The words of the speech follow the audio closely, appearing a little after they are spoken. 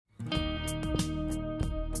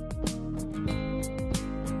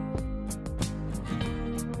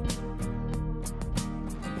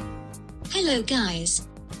Hello guys,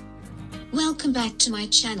 welcome back to my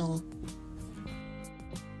channel.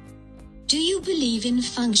 Do you believe in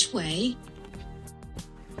feng shui?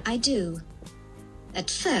 I do. At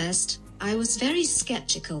first, I was very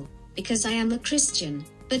skeptical, because I am a Christian,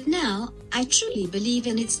 but now, I truly believe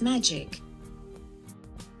in its magic.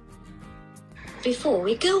 Before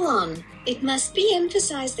we go on, it must be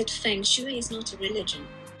emphasized that feng shui is not a religion.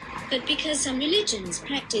 But because some religions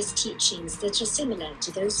practice teachings that are similar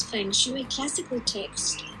to those feng shui classical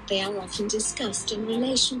texts, they are often discussed in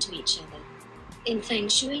relation to each other. In feng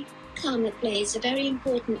shui, karma plays a very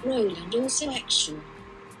important role and also action.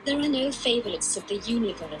 There are no favorites of the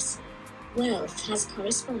universe. Wealth has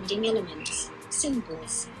corresponding elements,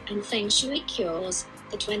 symbols, and feng shui cures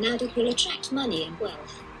that when added will attract money and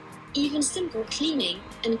wealth. Even simple cleaning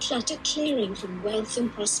and clutter clearing from wealth and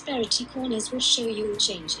prosperity corners will show you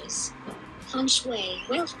changes. Feng Shui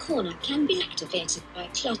Wealth Corner can be activated by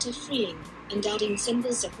clutter freeing and adding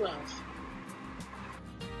symbols of wealth.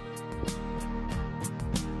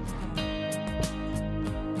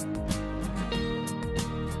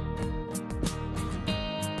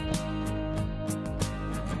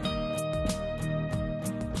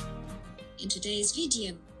 In today's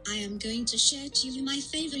video, I am going to share to you my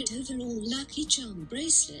favorite overall lucky charm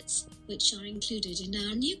bracelets, which are included in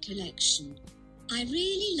our new collection. I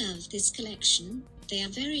really love this collection. They are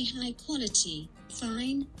very high quality,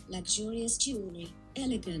 fine, luxurious jewelry,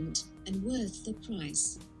 elegant, and worth the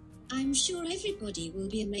price. I'm sure everybody will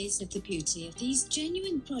be amazed at the beauty of these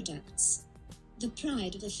genuine products. The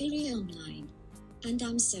pride of Ophiria online. And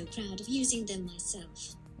I'm so proud of using them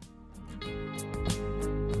myself.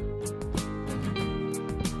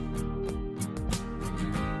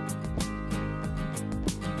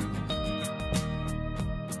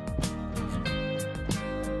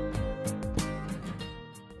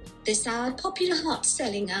 This our popular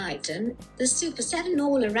hot-selling item, the Super 7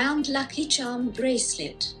 All-Around Lucky Charm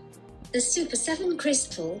Bracelet. The Super 7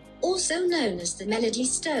 crystal, also known as the Melody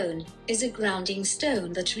Stone, is a grounding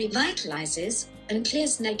stone that revitalizes and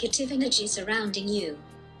clears negative energy surrounding you.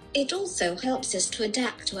 It also helps us to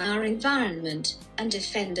adapt to our environment and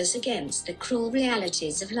defend us against the cruel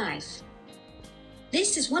realities of life.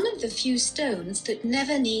 This is one of the few stones that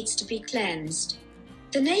never needs to be cleansed.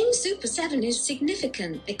 The name Super 7 is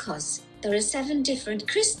significant because there are 7 different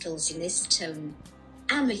crystals in this stone: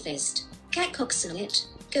 amethyst, cacoxylite,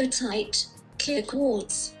 goethite, clear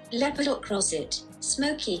quartz, lepidocrosite,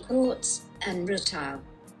 smoky quartz, and rutile.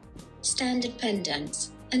 Standard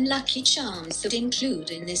pendants and lucky charms that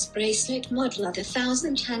include in this bracelet model are the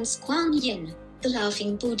 1,000 Hands Kuan Yin, the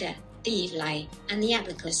Laughing Buddha, the Evil Eye, and the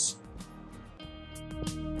Abacus.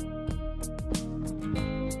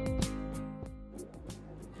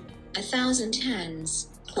 A 1,000 hands,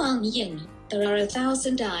 Kuan Yin. There are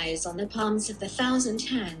 1,000 eyes on the palms of the 1,000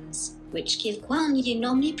 hands, which give Kuan Yin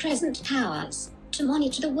omnipresent powers to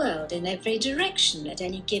monitor the world in every direction at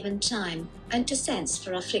any given time, and to sense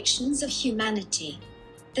for afflictions of humanity.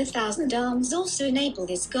 The 1,000 arms also enable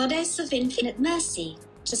this goddess of infinite mercy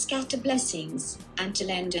to scatter blessings, and to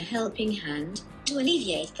lend a helping hand to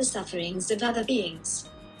alleviate the sufferings of other beings.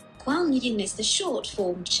 Kuan Yin is the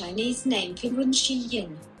short-form Chinese name for Wen Shi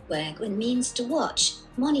Yin, where Wen means to watch,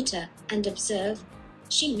 monitor, and observe.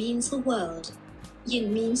 Shi means the world.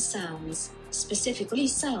 Yin means sounds, specifically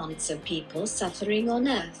sounds of people suffering on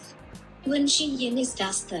earth. Wen Shi Yin is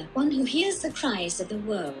thus the one who hears the cries of the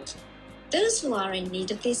world. Those who are in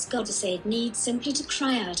need of this goddess aid need simply to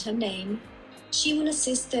cry out her name. She will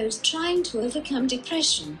assist those trying to overcome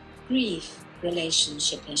depression, grief,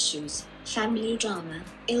 relationship issues, family drama,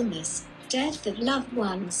 illness, death of loved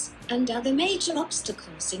ones, and other major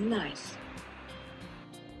obstacles in life.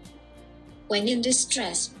 When in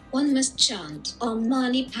distress, one must chant Om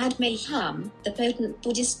Mani Padme Hum, the potent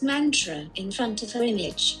Buddhist mantra, in front of her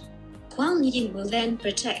image. Kuan Yin will then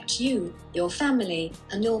protect you, your family,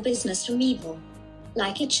 and your business from evil.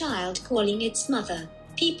 Like a child calling its mother,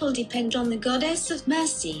 people depend on the goddess of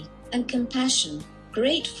mercy and compassion,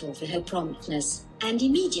 grateful for her promptness and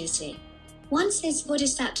immediacy. Once this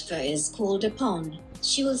bodhisattva is called upon,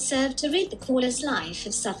 she will serve to rid the caller's life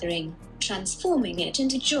of suffering, transforming it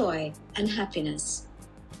into joy and happiness.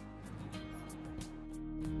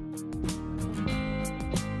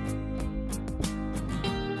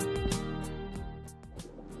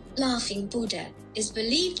 Laughing Buddha is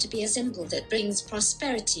believed to be a symbol that brings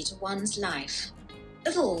prosperity to one's life.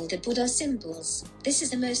 Of all the Buddha symbols, this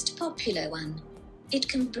is the most popular one. It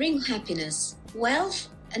can bring happiness, wealth,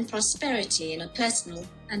 and prosperity in a personal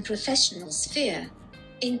and professional sphere.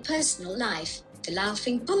 In personal life, the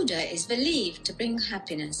laughing Buddha is believed to bring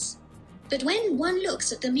happiness. But when one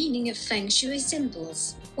looks at the meaning of Feng Shui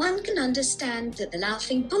symbols, one can understand that the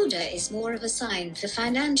laughing Buddha is more of a sign for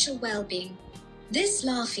financial well-being. This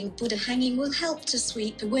laughing Buddha hanging will help to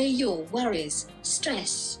sweep away your worries,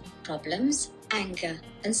 stress, problems, anger,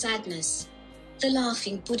 and sadness. The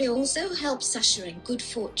laughing Buddha also helps usher in good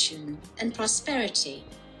fortune and prosperity.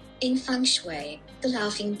 In Feng Shui, the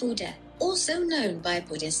laughing Buddha, also known by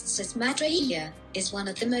Buddhists as Maitreya, is one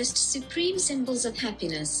of the most supreme symbols of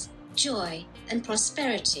happiness, joy, and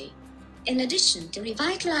prosperity. In addition to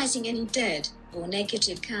revitalizing any dead or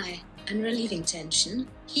negative kai and relieving tension,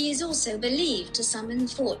 he is also believed to summon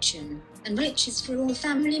fortune and riches for all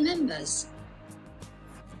family members.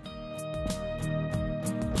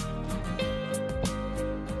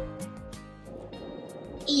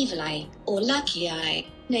 Evil eye, or lucky eye,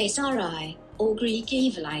 Nasar eye, or Greek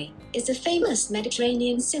evil eye, is a famous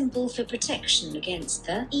Mediterranean symbol for protection against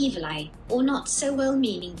the evil eye, or not so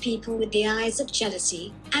well-meaning people with the eyes of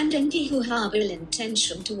jealousy, and envy who harbor ill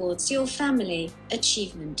intention towards your family,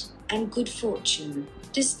 achievement, and good fortune,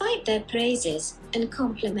 despite their praises and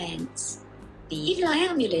compliments. The evil eye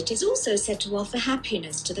amulet is also said to offer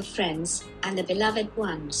happiness to the friends and the beloved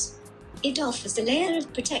ones. It offers a layer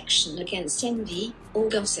of protection against envy or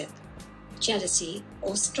gossip. Jealousy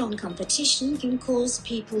or strong competition can cause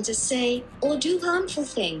people to say or do harmful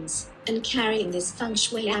things, and carrying this Feng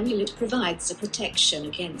Shui amulet provides a protection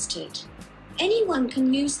against it. Anyone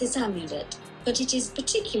can use this amulet, but it is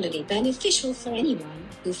particularly beneficial for anyone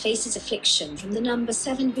who faces affliction from the number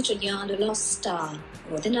 7 Vijayana lost star,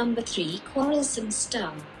 or the number 3 quarrelsome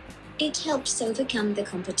star. It helps overcome the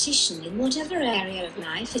competition in whatever area of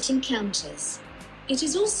life it encounters. It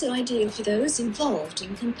is also ideal for those involved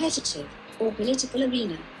in competitive or political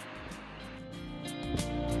arena.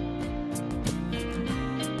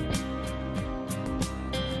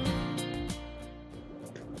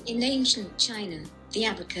 In ancient China, the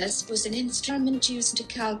abacus was an instrument used to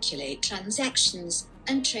calculate transactions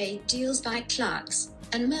and trade deals by clerks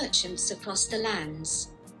and merchants across the lands.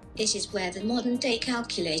 It is where the modern-day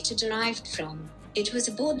calculator derived from. It was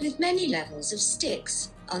a board with many levels of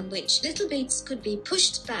sticks, on which little beads could be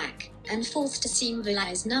pushed back and forth to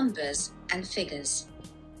symbolize numbers and figures.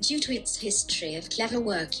 Due to its history of clever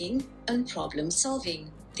working and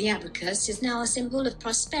problem-solving, the abacus is now a symbol of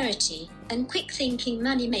prosperity and quick-thinking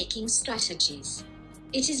money-making strategies.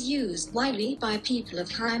 It is used widely by people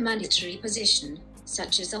of high monetary position,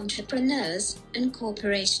 such as entrepreneurs and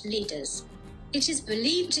corporation leaders. It is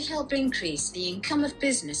believed to help increase the income of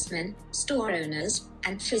businessmen, store owners,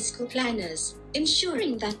 and fiscal planners,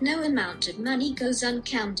 ensuring that no amount of money goes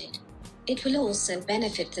uncounted. It will also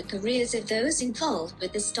benefit the careers of those involved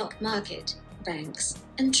with the stock market, banks,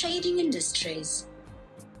 and trading industries.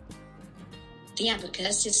 The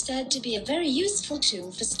abacus is said to be a very useful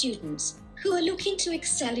tool for students who are looking to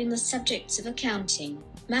excel in the subjects of accounting,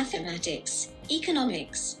 mathematics,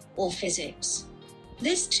 economics, or physics.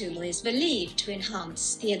 This tool is believed to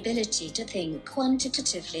enhance the ability to think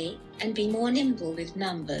quantitatively and be more nimble with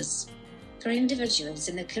numbers. For individuals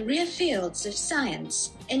in the career fields of science,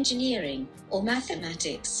 engineering, or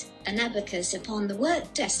mathematics, an abacus upon the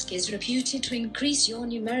work desk is reputed to increase your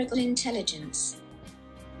numerical intelligence.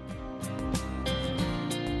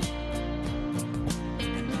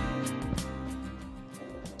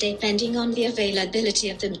 Depending on the availability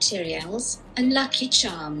of the materials and lucky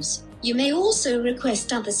charms, you may also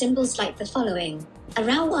request other symbols like the following: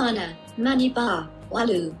 Arawana, money bar,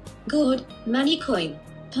 Walu, good, money coin,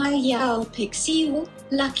 Pai Yao Pixiu,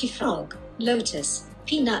 lucky frog, lotus,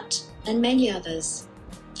 peanut, and many others.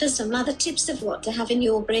 For some other tips of what to have in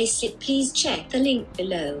your bracelet, please check the link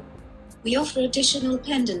below. We offer additional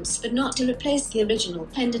pendants but not to replace the original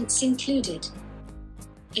pendants included.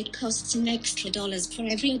 It costs an extra $1 for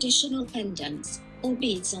every additional pendants or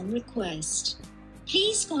beads on request.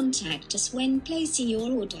 Please contact us when placing your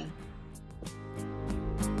order.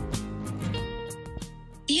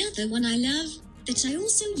 The other one I love, that I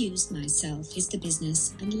also use myself, is the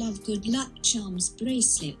Business and Love Good Luck Charms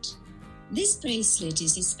bracelet. This bracelet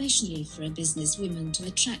is especially for a businesswoman to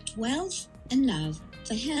attract wealth and love,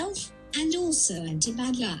 for health, and also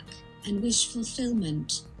anti-bad luck and wish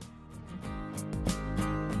fulfillment.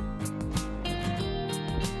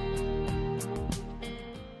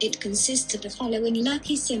 It consists of the following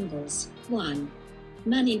lucky symbols. 1.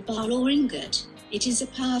 Money bar or ingot. It is a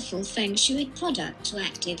powerful Feng Shui product to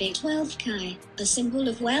activate 12 Kai, a symbol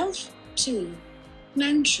of wealth. 2.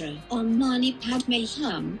 Mantra Om Mani Padme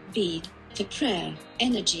Hum bead, for prayer,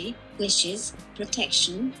 energy, wishes,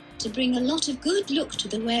 protection, to bring a lot of good luck to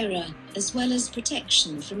the wearer, as well as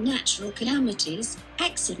protection from natural calamities,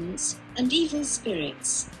 accidents, and evil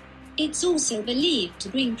spirits. It's also believed to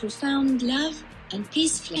bring profound love and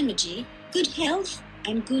peaceful energy, good health,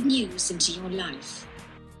 and good news into your life.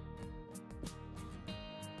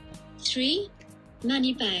 3.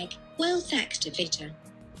 Money bag, wealth activator.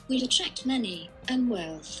 Will attract money and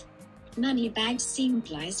wealth. Money bag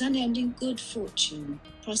symbolize unending good fortune,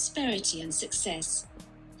 prosperity and success.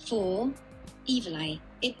 4. Evil eye.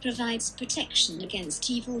 It provides protection against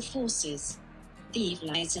evil forces. The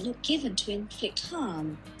evil eye is a look given to inflict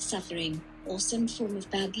harm, suffering, or some form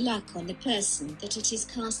of bad luck on the person that it is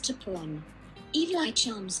cast upon. Evil eye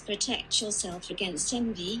charms protect yourself against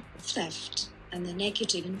envy, theft, and the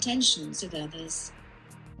negative intentions of others.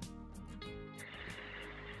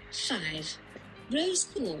 5. Rose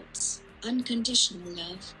quartz. Unconditional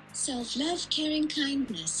love, self-love, caring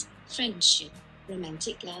kindness, friendship,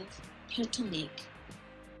 romantic love, platonic.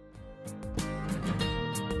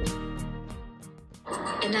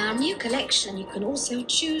 In our new collection, you can also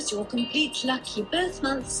choose your complete lucky birth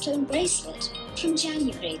month stone bracelet from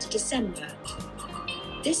January to December.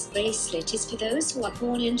 This bracelet is for those who are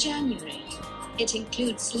born in January. It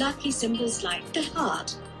includes lucky symbols like the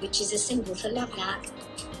heart, which is a symbol for love,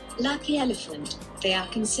 lucky elephant. They are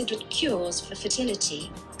considered cures for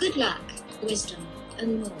fertility, good luck, wisdom,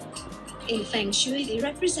 and more. In Feng Shui, they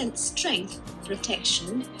represent strength,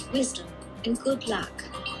 protection, wisdom, and good luck.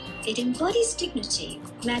 It embodies dignity,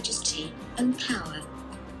 majesty, and power.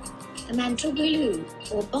 The mantra bulu,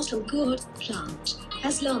 or bottle gourd plant,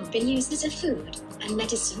 has long been used as a food and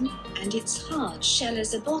medicine, and its hard shell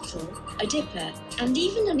as a bottle, a dipper, and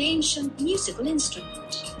even an ancient musical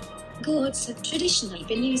instrument. Gourds have traditionally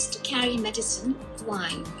been used to carry medicine,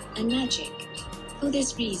 wine, and magic. For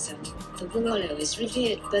this reason, the wallow is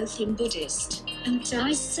revered both in Buddhist and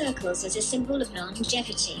Taoist circles as a symbol of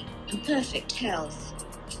longevity and perfect health.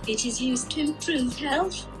 It is used to improve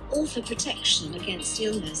health or for protection against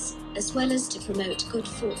illness, as well as to promote good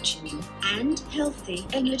fortune and healthy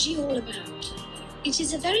energy all about. It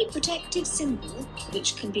is a very protective symbol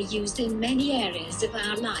which can be used in many areas of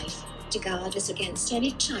our life to guard us against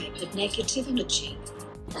any type of negative energy.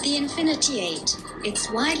 The Infinity 8.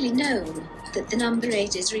 It's widely known that the number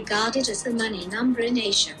 8 is regarded as the money number in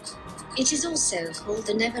Asia. It is also called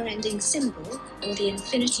the never-ending symbol or the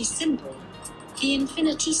infinity symbol. The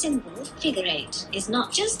infinity symbol, figure 8, is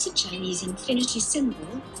not just a Chinese infinity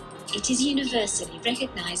symbol, it is universally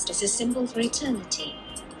recognized as a symbol for eternity.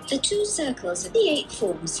 The two circles of the 8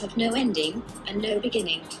 forms have no ending and no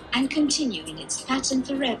beginning, and continue in its pattern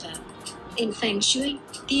forever. In Feng Shui,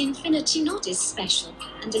 the infinity knot is special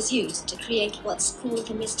and is used to create what's called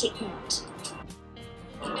the mystic knot.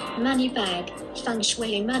 Money bag. Feng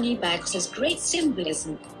Shui money bags has great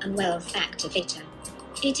symbolism and wealth activator.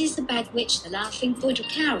 It is the bag which the laughing Buddha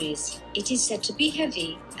carries. It is said to be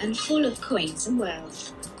heavy and full of coins and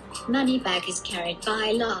wealth. Money bag is carried by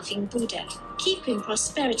a laughing Buddha. Keep in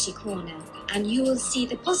prosperity corner, and you will see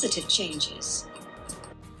the positive changes.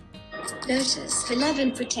 Lotus for love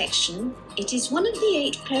and protection. It is one of the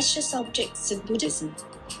 8 precious objects of Buddhism.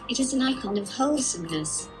 It is an icon of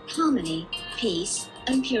wholesomeness, harmony, peace,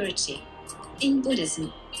 and purity. In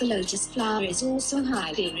Buddhism, the lotus flower is also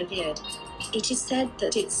highly revered. It is said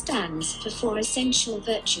that it stands for 4 essential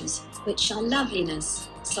virtues, which are loveliness,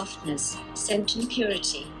 softness, scent, and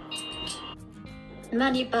purity.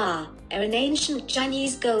 Money bar are an ancient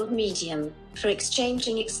Chinese gold medium for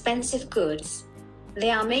exchanging expensive goods. They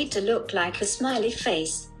are made to look like a smiley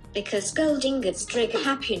face, because gold ingots trigger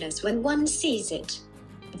happiness when one sees it.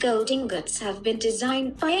 Gold ingots have been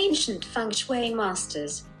designed by ancient Feng Shui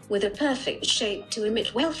masters, with a perfect shape to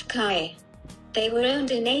emit wealth kai. They were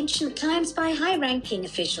owned in ancient times by high-ranking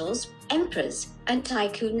officials, emperors, and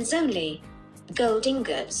tycoons only. Gold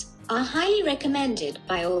ingots are highly recommended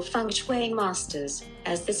by all Feng Shui masters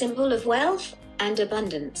as the symbol of wealth and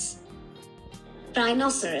abundance.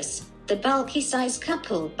 Rhinoceros, the bulky-sized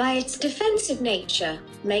couple, by its defensive nature,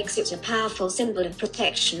 makes it a powerful symbol of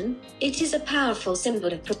protection. It is a powerful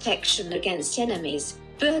symbol of protection against enemies,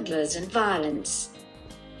 burglars, and violence.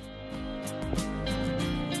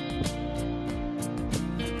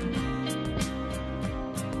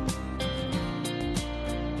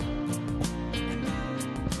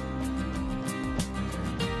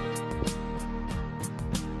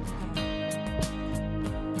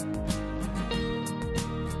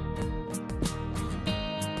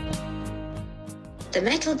 The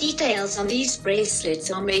metal details on these bracelets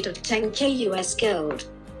are made of 10K US gold.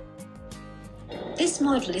 This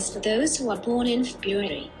model is for those who are born in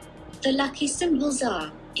February. The lucky symbols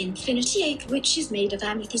are Infinity 8, which is made of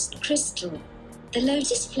amethyst crystal. The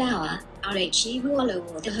lotus flower, Rhe,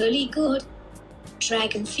 or the holy god.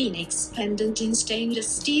 Dragon phoenix pendant in stainless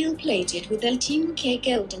steel plated with 18K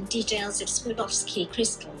golden details of Swarovski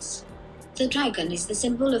crystals. The dragon is the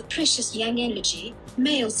symbol of precious yang energy,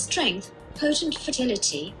 male strength, potent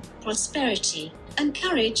fertility, prosperity, and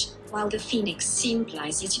courage, while the phoenix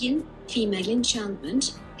symbolizes yin, female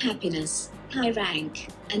enchantment, happiness, high rank,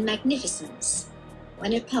 and magnificence.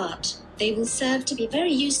 When apart, they will serve to be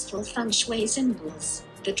very useful feng shui symbols.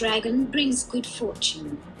 The dragon brings good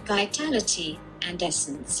fortune, vitality, and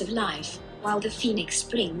essence of life, while the phoenix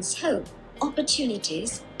brings hope,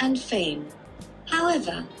 opportunities, and fame.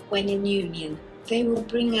 However, when in union, they will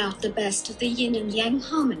bring out the best of the yin and yang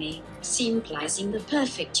harmony, symbolizing the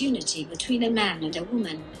perfect unity between a man and a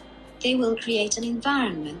woman. They will create an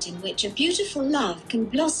environment in which a beautiful love can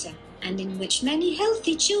blossom, and in which many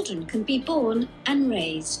healthy children can be born and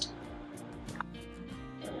raised.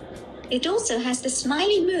 It also has the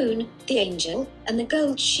smiley moon, the angel, and the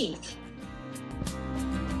gold sheath.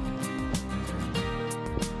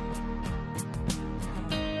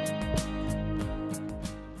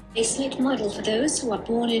 Bracelet model for those who are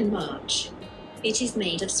born in March. It is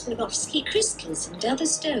made of Swarovski crystals and other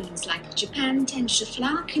stones like Japan Tensha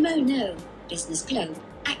flower kimono, business globe,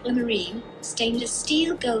 aquamarine, stainless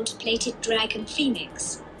steel gold-plated dragon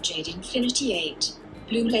phoenix, jade infinity 8,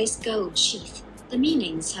 blue lace gold sheath. The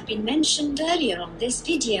meanings have been mentioned earlier on this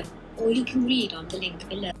video, or you can read on the link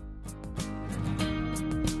below.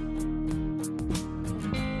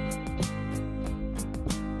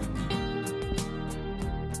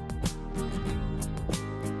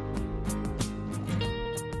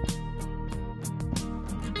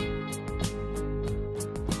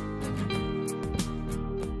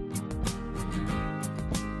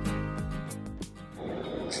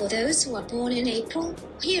 For those who are born in April,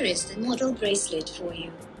 here is the model bracelet for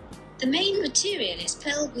you. The main material is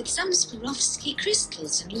pearl with some Swarovski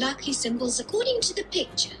crystals and lucky symbols according to the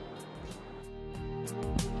picture.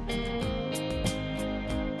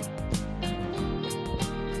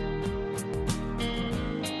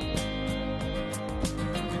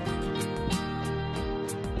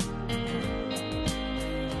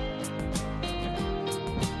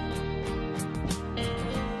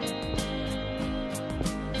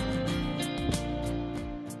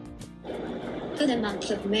 For the month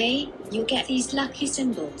of May, you get these lucky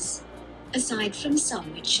symbols. Aside from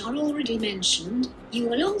some which are already mentioned, you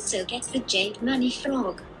will also get the jade money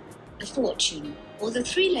frog. A fortune, or the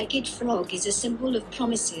three-legged frog, is a symbol of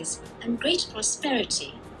promises and great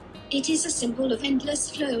prosperity. It is a symbol of endless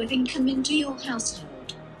flow of income into your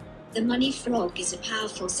household. The money frog is a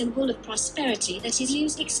powerful symbol of prosperity that is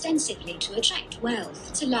used extensively to attract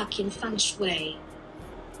wealth to luck in feng shui.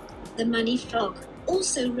 The money frog,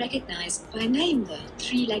 also recognized by name the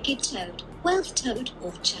three-legged toad, wealth toad,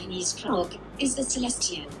 or Chinese frog, is the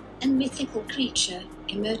celestial and mythical creature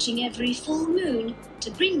emerging every full moon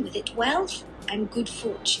to bring with it wealth and good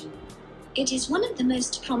fortune. It is one of the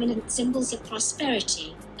most prominent symbols of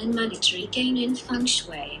prosperity and monetary gain in feng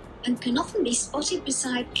shui, and can often be spotted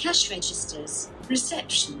beside cash registers,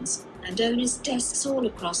 receptions, and owners' desks all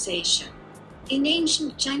across Asia. In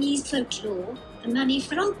ancient Chinese folklore, the money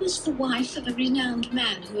frog was the wife of a renowned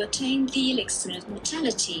man who attained the elixir of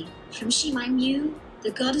mortality from Shi Yu, the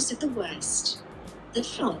goddess of the West. The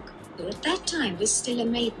frog, who at that time was still a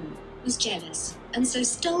maiden, was jealous, and so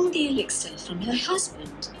stole the elixir from her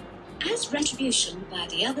husband. As retribution by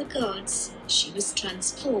the other gods, she was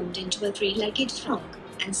transformed into a three-legged frog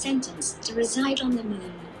and sentenced to reside on the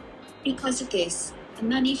moon. Because of this, the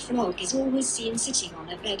money frog is always seen sitting on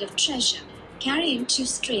a bed of treasure, carrying two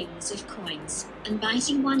strings of coins, and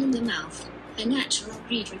biting one in the mouth. Her natural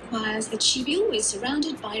greed requires that she be always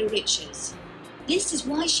surrounded by riches. This is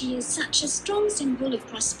why she is such a strong symbol of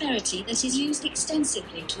prosperity that is used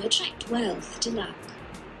extensively to attract wealth to luck.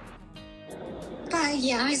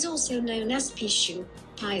 Paia is also known as Pishu,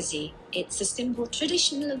 Paisi. It's a symbol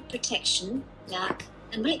traditional of protection, luck,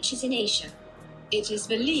 and riches in Asia. It is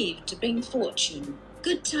believed to bring fortune,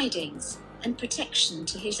 good tidings, and protection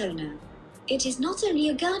to his owner. It is not only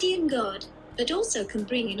a guardian god, but also can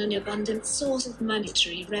bring in an abundant source of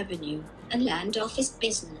monetary revenue and land office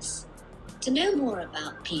business. To know more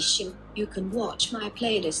about Pishu, you can watch my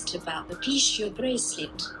playlist about the Pishu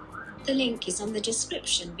bracelet. The link is on the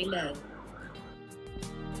description below.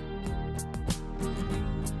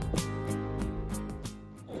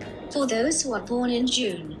 For those who are born in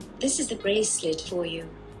June, this is the bracelet for you.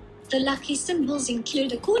 The lucky symbols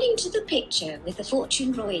include, according to the picture with the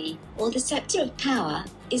fortune roi, or the scepter of power,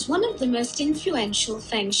 is one of the most influential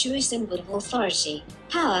feng shui symbol of authority,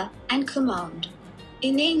 power, and command.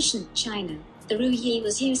 In ancient China, the ruyi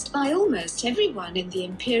was used by almost everyone in the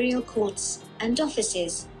imperial courts and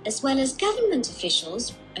offices, as well as government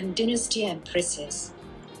officials and dynasty empresses.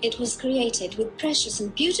 It was created with precious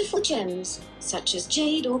and beautiful gems, such as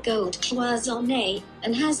jade or gold cloisonné,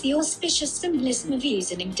 and has the auspicious symbolism of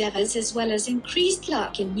ease and endeavors as well as increased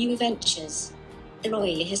luck in new ventures. The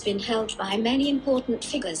roi has been held by many important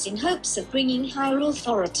figures in hopes of bringing higher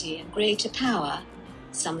authority and greater power.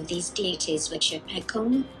 Some of these deities, which are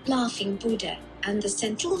Pekong, Laughing Buddha, and the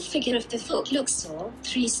central figure of the folk Luxor,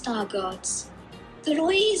 3-star gods. The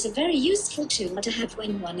roi is a very useful tool to have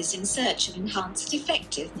when one is in search of enhanced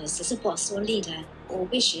effectiveness as a boss or leader, or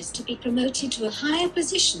wishes to be promoted to a higher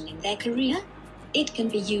position in their career. It can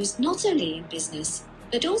be used not only in business,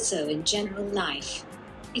 but also in general life.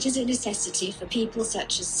 It is a necessity for people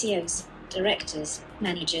such as CEOs, directors,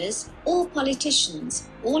 managers, or politicians,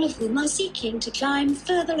 all of whom are seeking to climb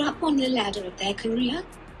further up on the ladder of their career.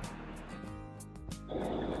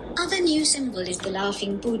 Other new symbol is the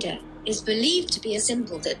Laughing Buddha, is believed to be a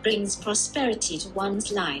symbol that brings prosperity to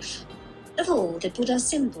one's life. Of all the Buddha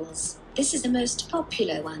symbols, this is the most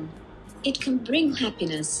popular one. It can bring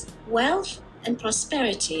happiness, wealth, and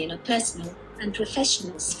prosperity in a personal and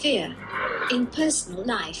professional sphere. In personal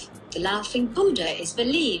life, the Laughing Buddha is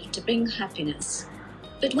believed to bring happiness.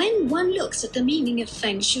 But when one looks at the meaning of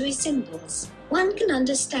feng shui symbols, one can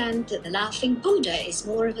understand that the Laughing Buddha is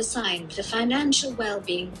more of a sign for financial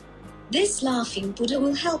well-being. This Laughing Buddha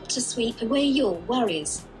will help to sweep away your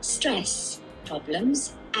worries, stress,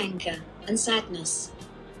 problems, anger, and sadness.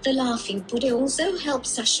 The Laughing Buddha also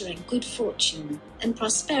helps usher in good fortune and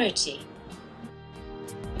prosperity.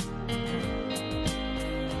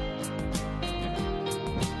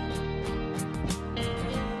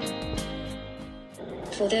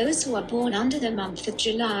 For those who are born under the month of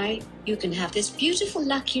July, you can have this beautiful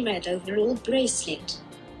lucky red overall bracelet.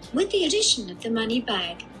 With the addition of the money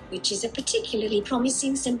bag, which is a particularly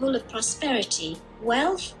promising symbol of prosperity,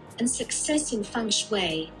 wealth, and success in feng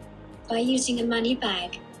shui. By using a money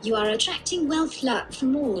bag, you are attracting wealth luck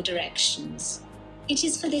from all directions. It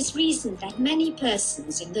is for this reason that many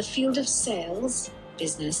persons in the field of sales,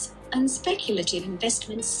 business, and speculative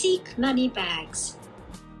investments seek money bags.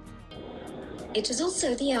 It is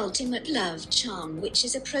also the ultimate love charm, which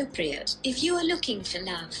is appropriate if you are looking for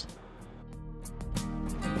love.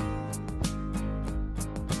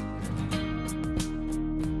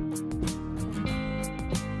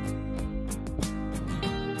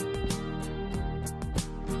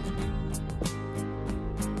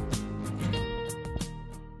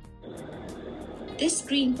 This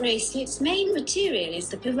green bracelet's main material is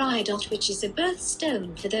the peridot, which is a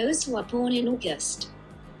birthstone for those who are born in August.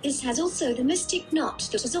 This has also the mystic knot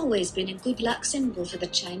that has always been a good luck symbol for the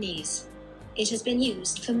Chinese. It has been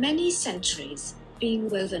used for many centuries, being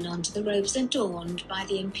woven onto the robes adorned by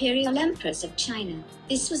the imperial emperors of China.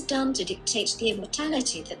 This was done to dictate the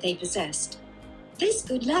immortality that they possessed. This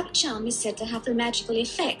good luck charm is said to have the magical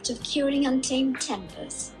effect of curing untamed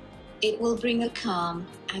tempers. It will bring a calm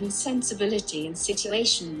and sensibility in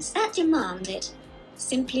situations that demand it.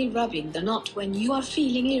 Simply rubbing the knot when you are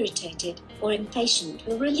feeling irritated or impatient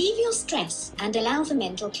will relieve your stress and allow for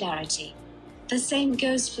mental clarity. The same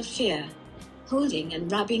goes for fear. Holding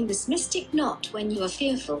and rubbing this mystic knot when you are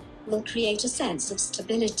fearful will create a sense of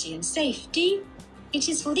stability and safety. It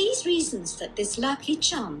is for these reasons that this lucky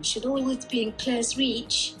charm should always be in close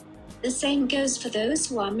reach. The same goes for those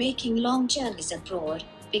who are making long journeys abroad,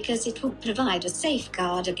 because it will provide a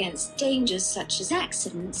safeguard against dangers such as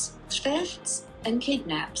accidents, thefts, and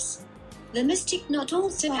kidnaps. The mystic knot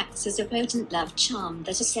also acts as a potent love charm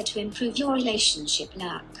that is said to improve your relationship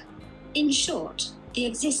luck. In short, the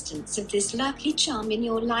existence of this lucky charm in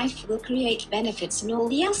your life will create benefits in all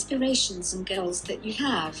the aspirations and goals that you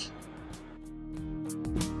have.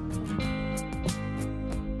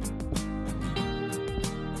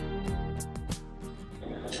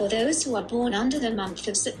 For those who are born under the month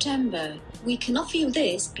of September, we can offer you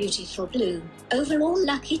this beautiful blue, overall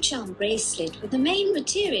lucky charm bracelet with the main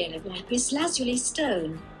material of lapis lazuli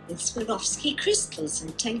stone, with Swarovski crystals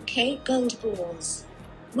and 10K gold balls.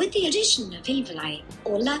 With the addition of evil eye,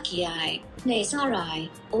 or lucky eye, Nazar eye,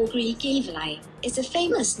 or Greek evil eye, is a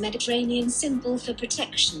famous Mediterranean symbol for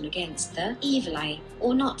protection against the evil eye,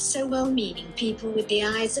 or not so well-meaning people with the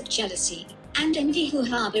eyes of jealousy and envy who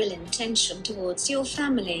harbor ill intention towards your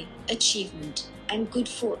family, achievement, and good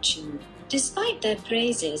fortune, despite their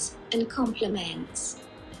praises and compliments.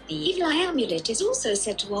 The evil eye amulet is also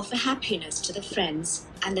said to offer happiness to the friends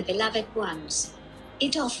and the beloved ones.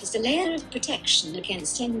 It offers a layer of protection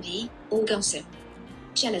against envy or gossip.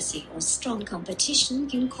 Jealousy or strong competition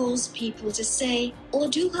can cause people to say or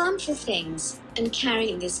do harmful things, and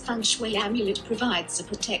carrying this feng shui amulet provides a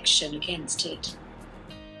protection against it.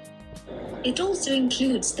 It also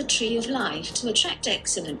includes the Tree of Life to attract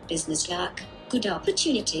excellent business luck, good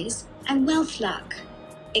opportunities, and wealth luck.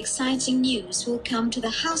 Exciting news will come to the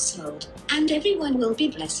household, and everyone will be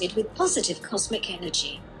blessed with positive cosmic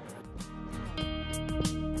energy.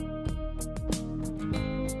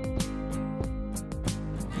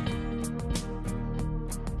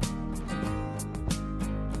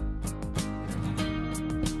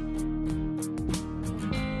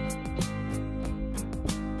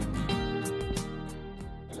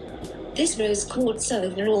 This rose quartz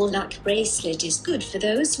overall luck bracelet is good for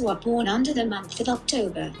those who are born under the month of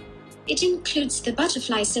October. It includes the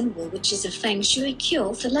butterfly symbol, which is a feng shui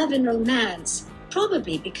cure for love and romance,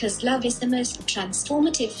 probably because love is the most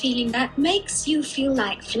transformative feeling that makes you feel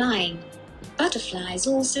like flying. Butterflies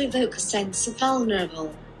also evoke a sense of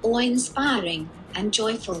vulnerable, awe-inspiring, and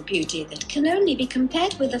joyful beauty that can only be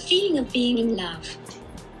compared with the feeling of being in love.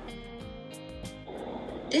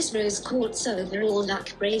 This rose quartz overall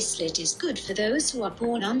luck bracelet is good for those who are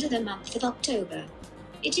born under the month of October.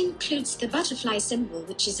 It includes the butterfly symbol,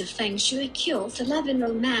 which is a feng shui cure for love and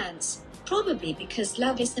romance, probably because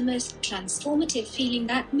love is the most transformative feeling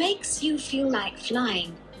that makes you feel like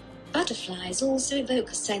flying. Butterflies also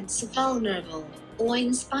evoke a sense of vulnerable,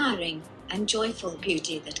 awe-inspiring, and joyful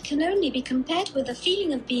beauty that can only be compared with the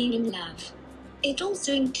feeling of being in love. It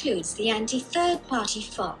also includes the anti-third-party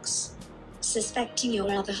fox. Suspecting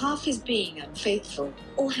your other half is being unfaithful,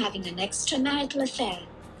 or having an extramarital affair,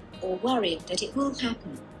 or worried that it will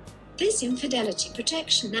happen. This infidelity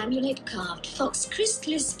protection amulet carved fox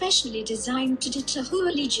crystal is specially designed to deter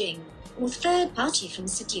Hualijing, or third party, from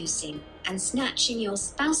seducing and snatching your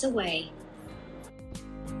spouse away.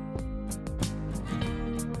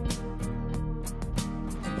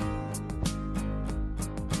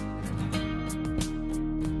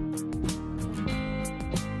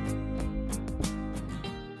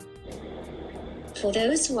 For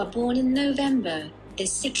those who are born in November,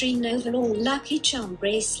 this citrine overall lucky charm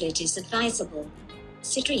bracelet is advisable.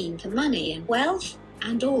 Citrine for money and wealth,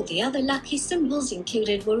 and all the other lucky symbols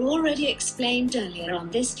included were already explained earlier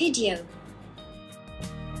on this video.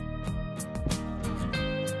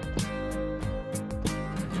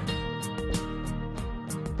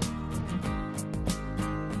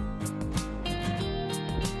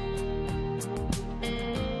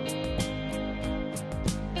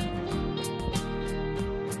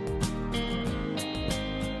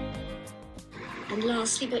 And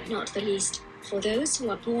lastly but not the least, for those who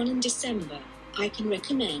are born in December, I can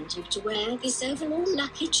recommend you to wear this overall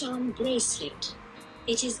lucky charm bracelet.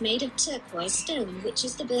 It is made of turquoise stone, which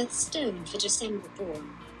is the birthstone for December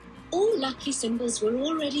born. All lucky symbols were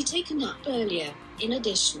already taken up earlier. In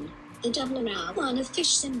addition, the double arowana fish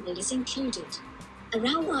symbol is included.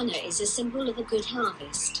 Arowana is a symbol of a good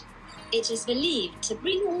harvest. It is believed to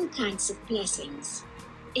bring all kinds of blessings.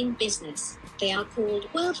 In business, they are called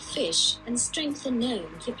wealth fish, and strength are known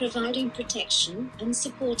for providing protection and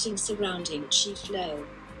supporting surrounding chi flow.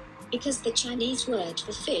 Because the Chinese word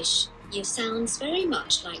for fish, yu, sounds very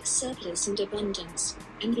much like surplus and abundance,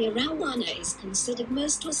 and the arowana is considered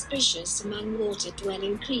most auspicious among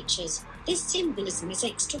water-dwelling creatures, this symbolism is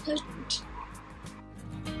extra potent.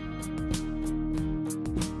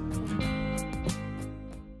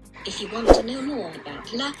 If you want to know more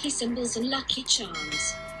about lucky symbols and lucky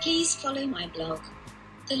charms, please follow my blog.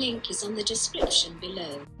 The link is on the description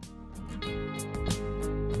below.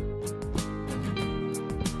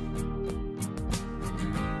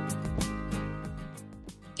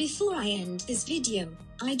 Before I end this video,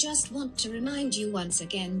 I just want to remind you once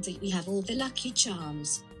again that we have all the lucky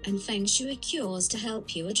charms and feng shui cures to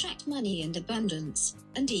help you attract money and abundance,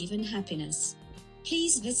 and even happiness.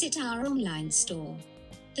 Please visit our online store.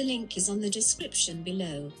 The link is on the description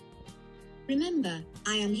below. Remember,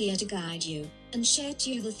 I am here to guide you and share to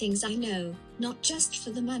you the things I know, not just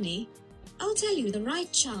for the money. I'll tell you the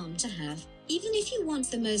right charm to have, even if you want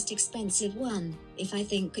the most expensive one. If I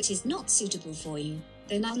think it is not suitable for you,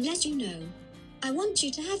 then I'll let you know. I want you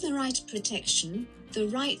to have the right protection, the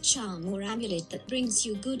right charm or amulet that brings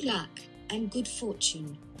you good luck and good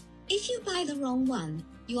fortune. If you buy the wrong one,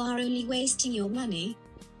 you are only wasting your money.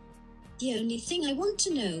 The only thing I want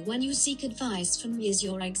to know when you seek advice from me is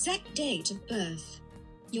your exact date of birth.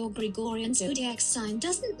 Your Gregorian zodiac sign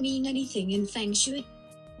doesn't mean anything in Feng Shui.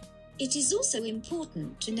 It is also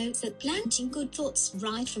important to note that planting good thoughts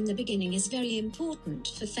right from the beginning is very important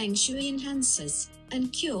for Feng Shui enhancers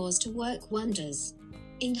and cures to work wonders.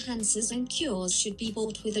 Enhancers and cures should be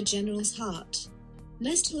bought with a generous heart.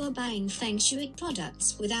 Most who are buying Feng Shui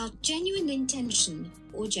products without genuine intention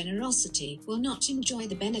or generosity will not enjoy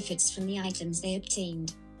the benefits from the items they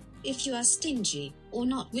obtained. If you are stingy or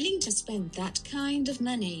not willing to spend that kind of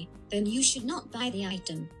money, then you should not buy the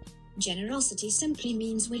item. Generosity simply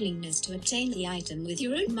means willingness to obtain the item with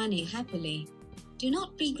your own money happily. Do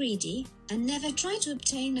not be greedy, and never try to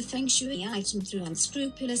obtain a Feng Shui item through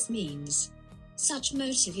unscrupulous means. Such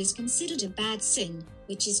motive is considered a bad sin,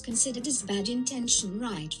 which is considered as bad intention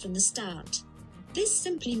right from the start. This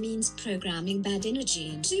simply means programming bad energy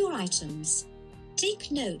into your items.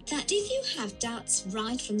 Take note that if you have doubts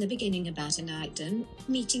right from the beginning about an item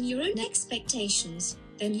meeting your own expectations,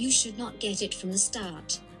 then you should not get it from the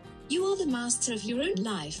start. You are the master of your own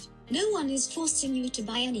life. No one is forcing you to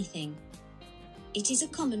buy anything. It is a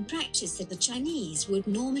common practice that the Chinese would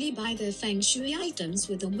normally buy their Feng Shui items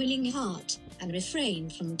with a willing heart and refrain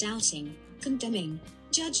from doubting, condemning,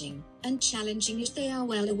 judging, and challenging if they are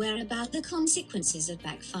well aware about the consequences of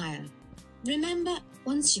backfire. Remember,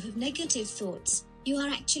 once you have negative thoughts, you are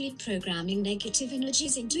actually programming negative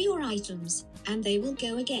energies into your items, and they will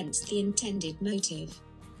go against the intended motive.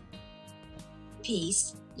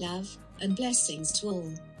 Peace, love, and blessings to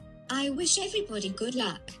all. I wish everybody good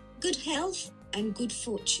luck, good health, and good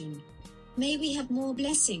fortune. May we have more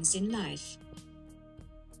blessings in life.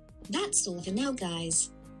 That's all for now,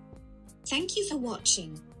 guys. Thank you for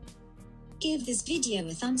watching. Give this video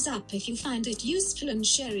a thumbs up if you find it useful and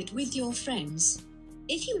share it with your friends.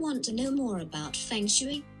 If you want to know more about Feng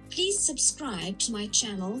Shui, please subscribe to my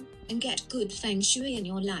channel and get good Feng Shui in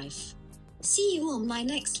your life. See you on my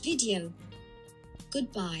next video.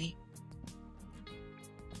 Goodbye.